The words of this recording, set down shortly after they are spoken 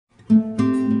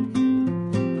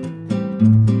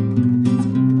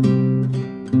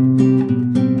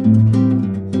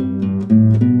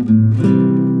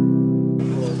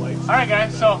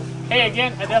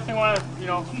again, I definitely want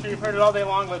to, I'm sure you've heard it all day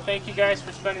long, but thank you guys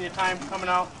for spending your time coming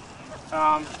out,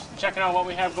 checking out what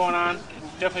we have going on.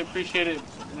 Definitely appreciate it.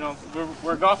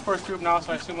 We're a golf course group now,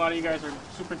 so I assume a lot of you guys are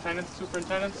superintendents.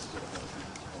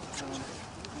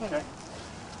 Okay.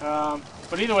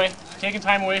 But either way, taking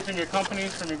time away from your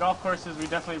companies, from your golf courses, we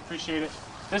definitely appreciate it.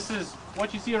 This is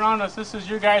what you see around us. This is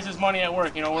your guys' money at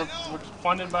work. We're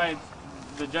funded by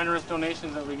the generous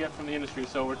donations that we get from the industry.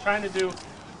 So we're trying to do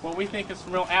what we think is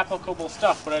some real applicable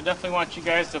stuff. But I definitely want you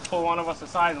guys to pull one of us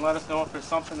aside and let us know if there's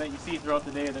something that you see throughout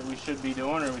the day that we should be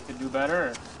doing, or we could do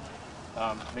better,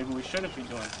 or maybe we shouldn't be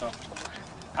doing. So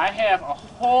I have a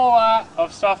whole lot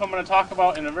of stuff I'm going to talk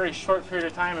about in a very short period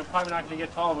of time. I'm probably not going to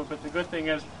get to all of it, but the good thing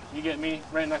is you get me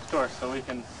right next door, so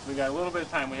we got a little bit of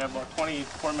time. We have about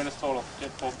 24 minutes total to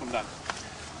get both of them done.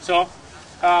 So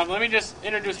let me just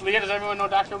introduce Leah. Does everyone know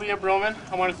Dr. Leah Broman?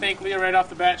 I want to thank Leah right off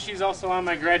the bat. She's also on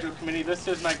my graduate committee. This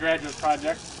is my graduate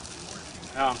project.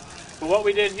 But what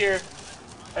we did here,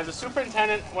 as a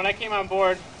superintendent, when I came on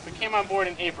board, we came on board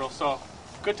in April, so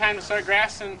good time to start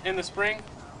grass in the spring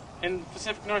in the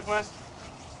Pacific Northwest?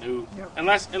 No. Yep.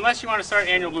 Unless you want to start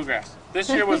annual bluegrass. This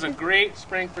year was a great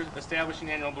spring for establishing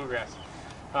annual bluegrass.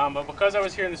 But because I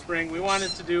was here in the spring, we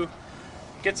wanted to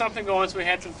get something going, so we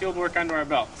had some field work under our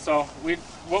belt. So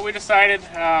what we decided,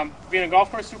 being a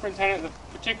golf course superintendent,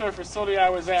 the particular facility I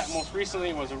was at most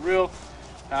recently was the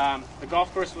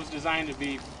golf course was designed to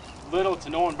be little to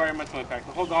no environmental impact.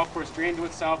 The whole golf course drained to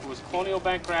itself. It was colonial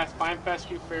bent grass, pine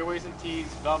fescue, fairways and tees,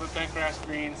 velvet bent grass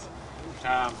greens.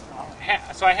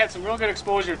 So I had some real good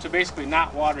exposure to basically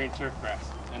not watering turf grass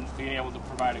and being able to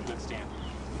provide a good stand.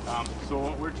 So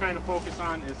what we're trying to focus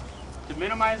on is to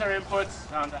minimize our inputs,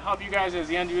 to help you guys as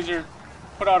the end user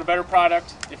put out a better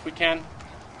product if we can,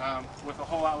 with a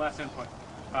whole lot less input.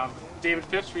 David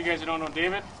Phipps, for you guys who don't know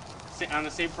David, on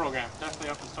the same program, definitely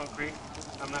up in Stone Creek.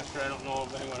 I'm not sure, I don't know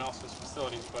of anyone else's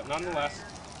facilities, but nonetheless.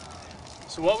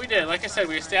 So what we did, like I said,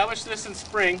 we established this in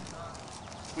spring.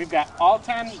 We've got all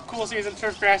 10 cool season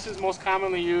turf grasses most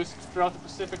commonly used throughout the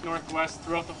Pacific Northwest,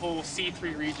 throughout the whole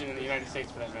C3 region in the United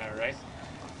States for that matter, right?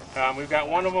 We've got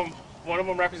one of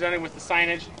them represented with the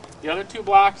signage. The other two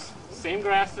blocks, same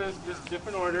grasses, just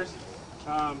different orders.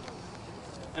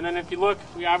 And then if you look,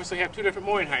 we obviously have two different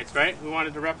mowing heights, right? We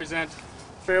wanted to represent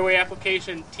fairway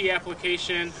application, tee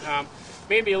application,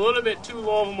 maybe a little bit too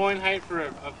low of a mowing height for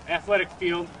an athletic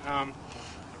field.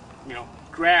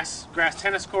 Grass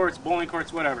tennis courts, bowling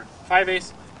courts, whatever.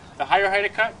 5/8, the higher height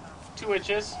of cut, 2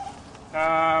 inches.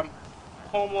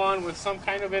 Home lawn with some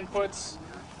kind of inputs.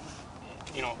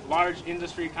 Large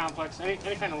industry complex, any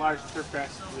kind of large turf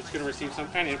grass that's going to receive some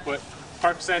kind of input.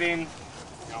 Park setting,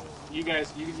 you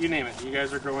guys, you name it. You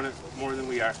guys are growing it more than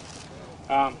we are.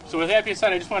 So with that being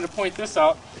said, I just wanted to point this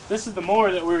out. This is the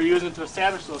mower that we were using to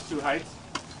establish those 2 heights.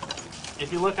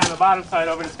 If you look on the bottom side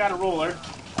of it, it's got a roller,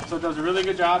 so it does a really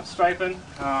good job striping.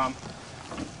 The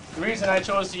reason I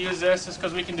chose to use this is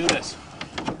because we can do this.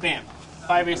 Bam,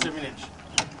 5/8 of an inch.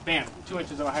 Bam, 2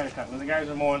 inches of a height of cut. When the guys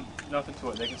are mowing, nothing to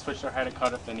it. They can switch their height of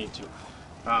cut if they need to.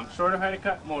 Shorter height of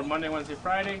cut, mowed Monday, Wednesday,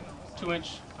 Friday, 2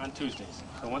 inch on Tuesdays.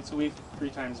 So once a week, 3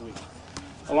 times a week.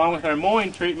 Along with our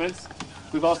mowing treatments,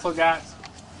 we've also got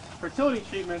fertility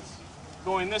treatments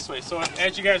going this way. So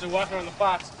as you guys are walking around the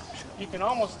plots, you can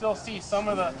almost still see some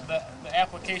of the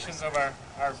applications of our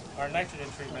nitrogen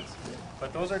treatments,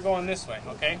 but those are going this way,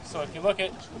 okay? So if you look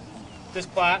at this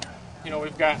plot,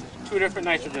 we've got 2 different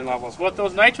nitrogen levels. What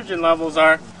those nitrogen levels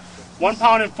are, 1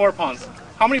 pound and 4 pounds.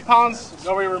 How many pounds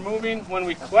are we removing when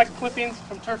we collect clippings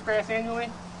from turf grass annually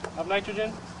of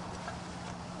nitrogen?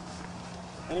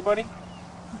 Anybody?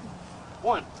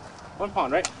 1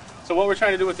 pound, right? So what we're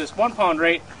trying to do with this 1 pound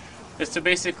rate is to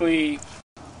basically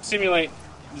simulate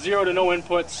 0 to no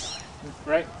inputs,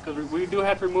 right? Because we do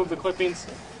have to remove the clippings.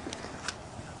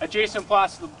 Adjacent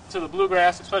plots to the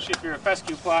bluegrass, especially if you're a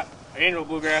fescue plot, annual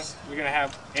bluegrass, you're going to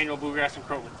have annual bluegrass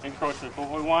encroachment. But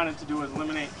what we wanted to do is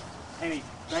eliminate any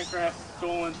bent grass,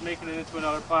 stolons, making it into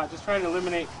another plot, just trying to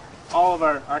eliminate all of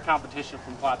our competition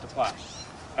from plot to plot.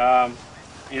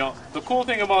 The cool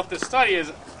thing about this study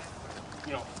is,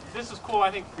 this is cool, I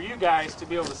think, for you guys to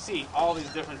be able to see all these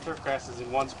different turf grasses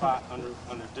in one spot under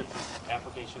different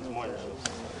applications and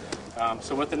moistures.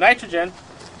 So with the nitrogen,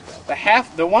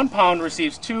 the 1 pound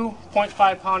receives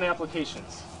 2.5 pound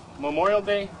applications, Memorial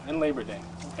Day and Labor Day.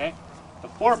 Okay, the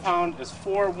 4 pound is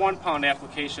 4 1 pound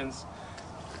applications,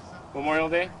 Memorial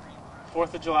Day,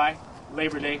 4th of July,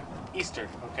 Labor Day, Easter.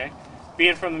 Okay,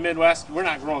 being from the Midwest, we're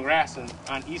not growing grass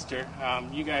on Easter.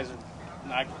 You guys are,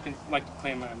 I can like to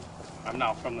claim I'm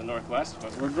now from the Northwest,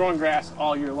 but we're growing grass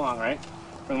all year long, right?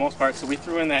 For the most part, so we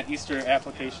threw in that Easter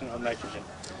application of nitrogen.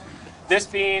 This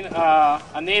being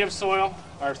a native soil,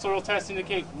 our soil tests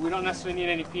indicate we don't necessarily need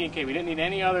any P and K. We didn't need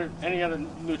any other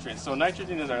nutrients. So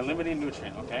nitrogen is our limiting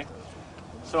nutrient. Okay.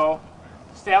 So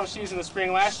established these in the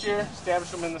spring last year.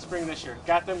 Established them in the spring this year.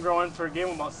 Got them growing for gave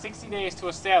them about 60 days to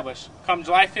establish. Come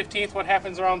July 15th, what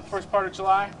happens around the first part of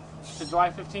July to July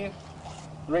 15th?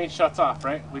 The rain shuts off.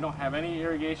 Right. We don't have any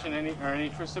irrigation, any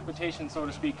precipitation, so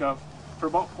to speak, of for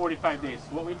about 45 days.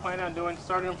 So what we plan on doing,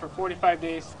 starting them for 45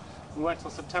 days. We went till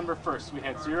September 1st. We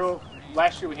had zero.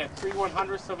 Last year we had 3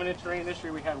 1/100ths of an inch of rain. This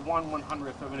year we had 1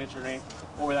 100th of an inch of rain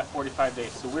over that 45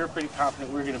 days. So we're pretty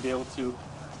confident we're going to be able to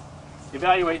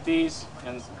evaluate these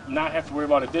and not have to worry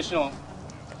about additional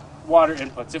water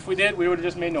inputs. If we did, we would have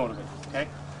just made note of it. Okay.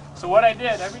 So what I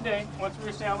did every day, once we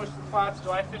established the plots,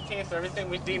 July 15th, everything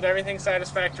we deemed everything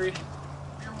satisfactory.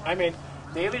 I made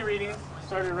daily readings.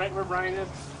 Started right where Brian is.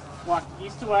 Walked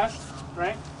east to west.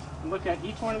 Right. And look at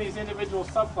each one of these individual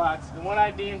subplots, and what I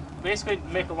deemed, basically, to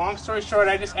make a long story short,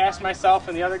 I just asked myself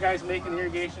and the other guys making the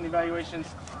irrigation evaluations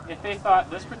if they thought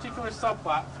this particular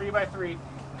subplot, 3 by 3,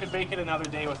 could make it another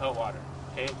day without water.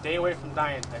 Okay, day away from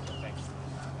dying type of thing.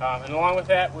 And along with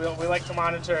that, we like to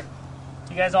monitor.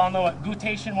 You guys all know what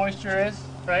guttation moisture is,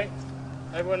 right?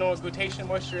 Everyone knows what guttation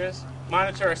moisture is.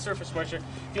 Monitor our surface moisture.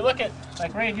 If you look at,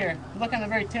 like right here, look on the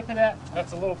very tip of that.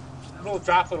 That's a little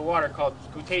droplet of water called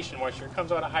guttation moisture. It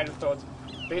comes out of hydrothodes.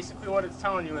 Basically what it's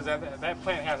telling you is that that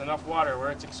plant has enough water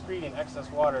where it's excreting excess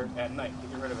water at night to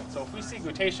get rid of it. So if we see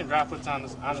guttation droplets on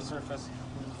the surface,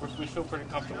 we feel pretty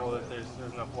comfortable that there's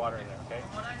enough water in there, okay?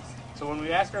 So when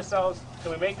we ask ourselves,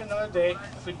 can we make it another day?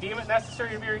 If we deem it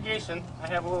necessary of irrigation, I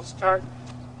have a little chart.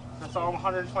 That's all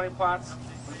 120 plots.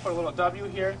 We put a little W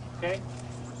here, okay?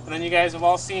 And then you guys have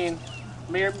all seen,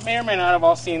 may or may not have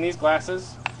all seen these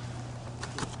glasses.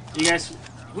 You guys,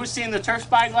 who's seen the Turf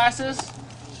Spy glasses?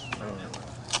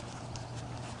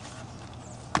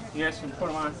 You guys can put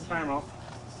them on timer.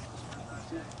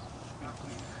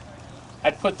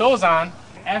 I'd put those on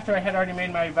after I had already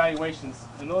made my evaluations.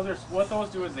 And those are what those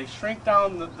do is they shrink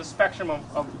down the spectrum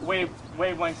of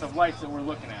wavelengths of lights that we're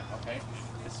looking at. Okay,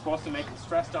 it's supposed to make the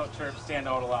stressed out turf stand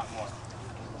out a lot more.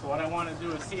 So what I want to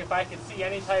do is see if I can see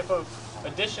any type of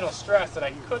additional stress that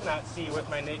I could not see with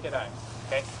my naked eye.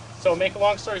 Okay. So make a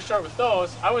long story short with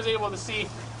those, I was able to see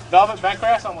velvet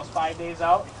bentgrass almost 5 days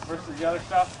out versus the other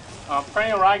stuff.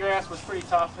 Perennial ryegrass was pretty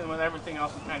tough, and with everything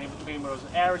else was kind of in between, but it was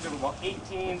an average of about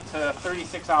 18 to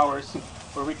 36 hours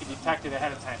where we could detect it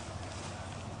ahead of time.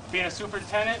 Being a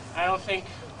superintendent, I don't think,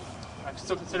 I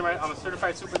still consider I'm a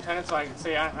certified superintendent, so I can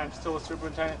say I'm still a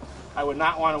superintendent. I would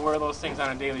not want to wear those things on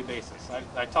a daily basis.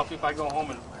 I tell people I go home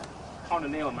and pound a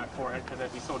nail in my forehead because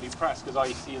I'd be so depressed because all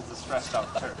you see is the stressed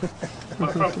out turf.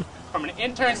 But from an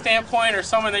intern standpoint or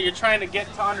someone that you're trying to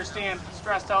get to understand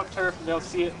stressed out turf, they'll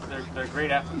see it. They're a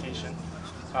great application.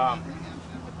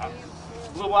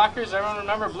 Blue blockers, everyone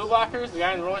remember blue blockers? The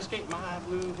guy in the roller skate, my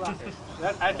blue blockers.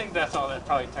 I think that's all that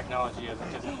probably technology is.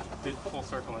 It just did full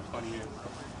circle in 20 years.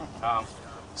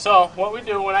 So what we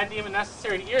do when I deem it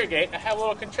necessary to irrigate, I have a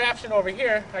little contraption over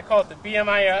here. I call it the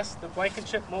BMIS, the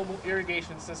Blankenship Mobile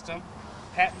Irrigation System,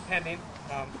 patent pending.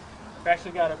 We've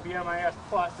actually got a BMIS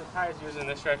Plus that Ty's using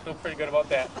this year. I feel pretty good about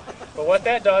that. But what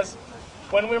that does,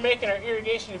 when we're making our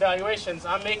irrigation evaluations,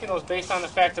 I'm making those based on the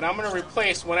fact that I'm going to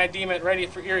replace, when I deem it ready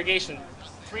for irrigation,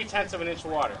 3/10 of an inch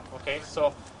of water. Okay,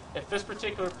 so if this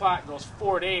particular plot goes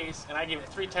 4 days and I give it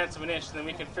 3/10 of an inch, then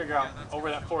we can figure out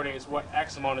over that 4 days what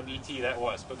X amount of ET that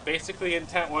was. But basically,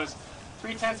 intent was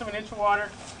 3/10 of an inch of water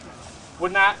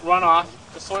would not run off.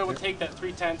 The soil would take that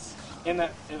 3/10. In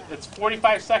that, it's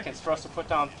 45 seconds for us to put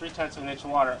down 3/10 of an inch of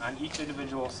water on each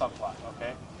individual subplot.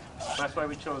 Okay, so that's why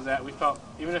we chose that. We felt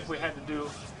even if we had to do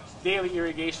daily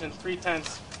irrigation,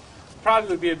 3/10 probably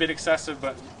would be a bit excessive,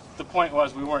 but the point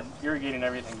was we weren't irrigating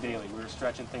everything daily. We were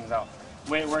stretching things out.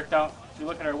 The way it worked out, if you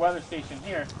look at our weather station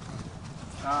here,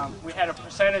 we had a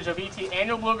percentage of ET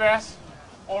annual bluegrass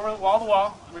over wall to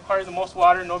wall, required the most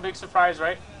water, no big surprise,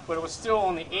 right? But it was still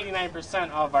only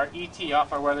 89% of our ET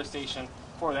off our weather station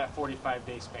for that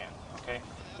 45-day span, okay?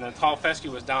 And then tall fescue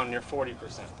was down near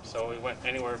 40%. So we went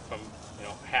anywhere from,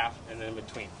 half and then in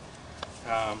between.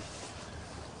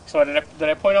 So did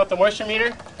I point out the moisture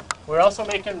meter? We're also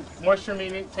making moisture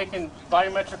meeting, taking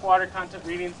volumetric water content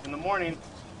readings in the morning.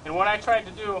 And what I tried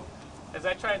to do is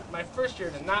I tried my first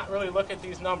year to not really look at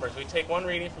these numbers. We take one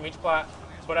reading from each plot,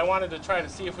 but I wanted to try to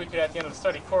see if we could, at the end of the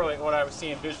study, correlate what I was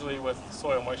seeing visually with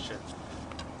soil moisture.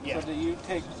 Yeah. So do you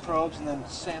take probes and then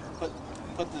put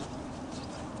the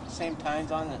same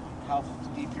tines on it, how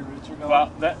deep your roots are going?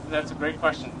 Well, that's a great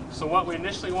question. So what we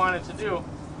initially wanted to do,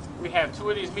 we have 2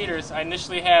 of these meters. I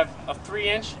initially have a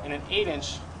 3-inch and an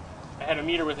 8-inch. I had a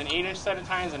meter with an 8-inch set of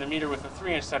tines and a meter with a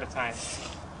 3-inch set of tines.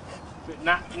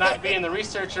 Not being the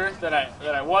researcher that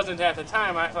I wasn't at the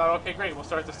time, I thought, okay, great, we'll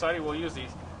start the study, we'll use these.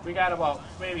 We got about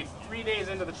maybe 3 days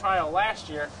into the trial last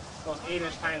year, those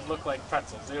 8-inch tines looked like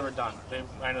pretzels. They were done. They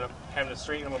ended up having to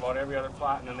straighten them about every other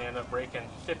plot, and then they ended up breaking.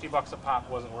 $50 a pop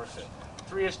wasn't worth it.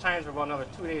 3-inch tines were about another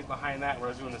 2 days behind that, where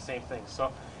I was doing the same thing.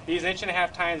 So these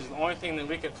 1.5-inch tines is the only thing that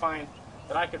we could find,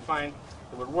 that I could find,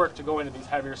 that would work to go into these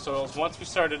heavier soils once we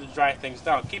started to dry things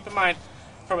down. Keep in mind,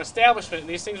 from establishment,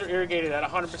 these things were irrigated at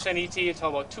 100% ET until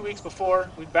about 2 weeks before.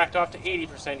 We backed off to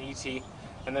 80% ET,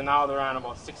 and then now they're on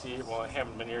about 60. Well, they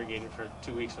haven't been irrigated for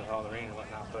 2 weeks with all the rain and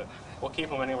whatnot, but we'll keep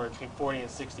them anywhere between 40 and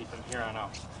 60 from here on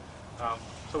out.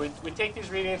 So we take these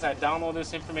readings, I download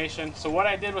this information. So what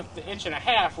I did with the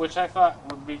 1.5-inch, which I thought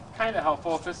would be kind of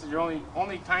helpful if this is your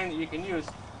only time that you can use,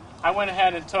 I went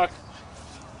ahead and took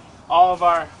all of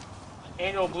our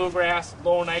annual bluegrass,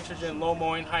 low nitrogen, low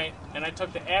mowing height, and I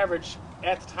took the average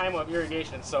at the time of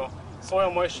irrigation. So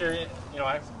soil moisture,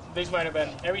 these might have been,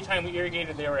 every time we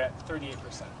irrigated, they were at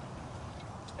 38%.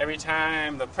 Every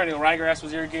time the perennial ryegrass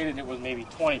was irrigated, it was maybe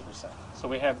 20%. So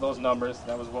we have those numbers.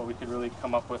 That was what we could really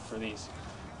come up with for these.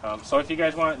 So if you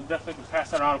guys want, definitely can pass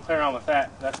that around and play around with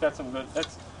that. That's a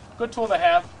good tool to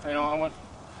have. I want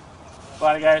a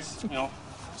lot of guys,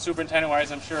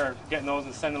 superintendent-wise, I'm sure, are getting those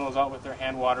and sending those out with their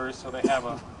hand waterers, so they have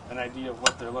an idea of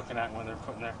what they're looking at when they're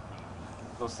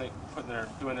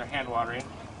doing their hand watering.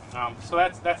 So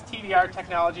that's TDR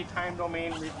technology, time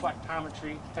domain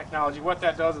reflectometry technology. What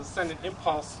that does is send an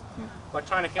impulse,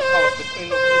 electronic impulse between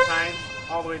those two tines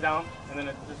all the way down, and then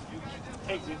it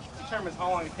determines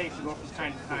how long it takes to go from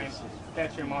tine to tine.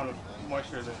 That's your amount of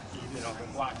moisture that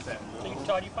blocks that.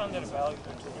 Todd, you found that valuable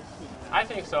tool? I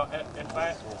think so. If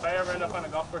I ever end up on a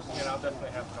golf course again, I'll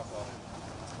definitely have a couple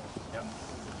of them.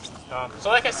 Yep. So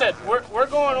like I said, we're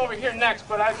going over here next,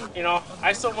 but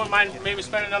I still wouldn't mind maybe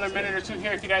spend another minute or two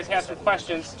here if you guys have some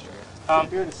questions.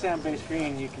 If you're in a sand-based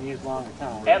green, you can use longer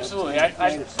time. Absolutely.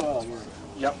 Native soil,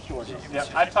 Yep. shorter.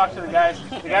 Yep. I talked to the guys.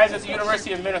 The guys at the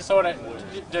University of Minnesota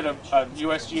did a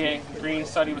USGA green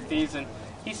study with these, and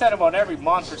he said about every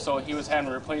month or so he was having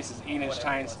to replace his 8-inch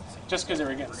tines just because they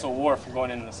were getting so wore from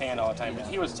going into the sand all the time. But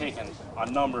he was taking a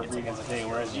number of readings a day,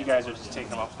 whereas you guys are just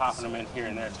taking them out, popping them in here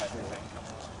and there type of thing.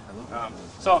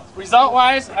 So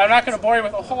result-wise, I'm not going to bore you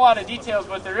with a whole lot of details,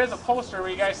 but there is a poster where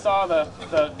you guys saw the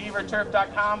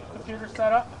beaverturf.com computer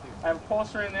setup. I have a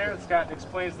poster in there that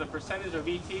explains the percentage of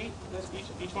ET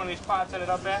each one of these plots ended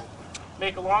up at.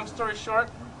 Make a long story short,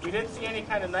 we didn't see any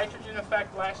kind of nitrogen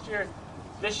effect last year.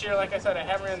 This year, like I said, I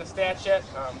haven't ran the stats yet.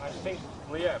 I think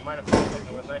Leah might have been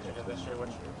taken with nitrogen this year, which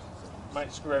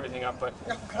might screw everything up. But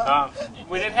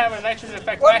we didn't have a nitrogen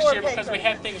effect last year because we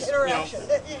had things,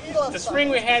 the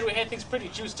spring we had things pretty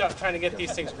juiced up trying to get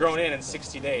these things grown in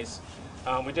 60 days.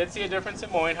 We did see a difference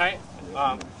in mowing height.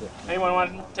 Anyone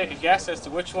want to take a guess as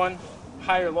to which one,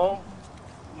 high or low?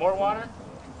 More water?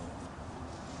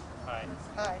 High.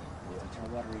 High.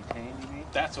 Water retained, you mean?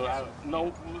 That's what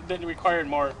that required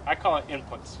more, I call it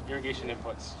inputs, irrigation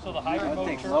inputs. So the higher I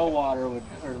think low water would,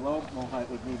 or low mow height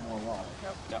would need more water.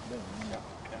 Yep.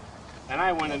 And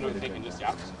I went into it thinking just the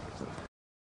opposite.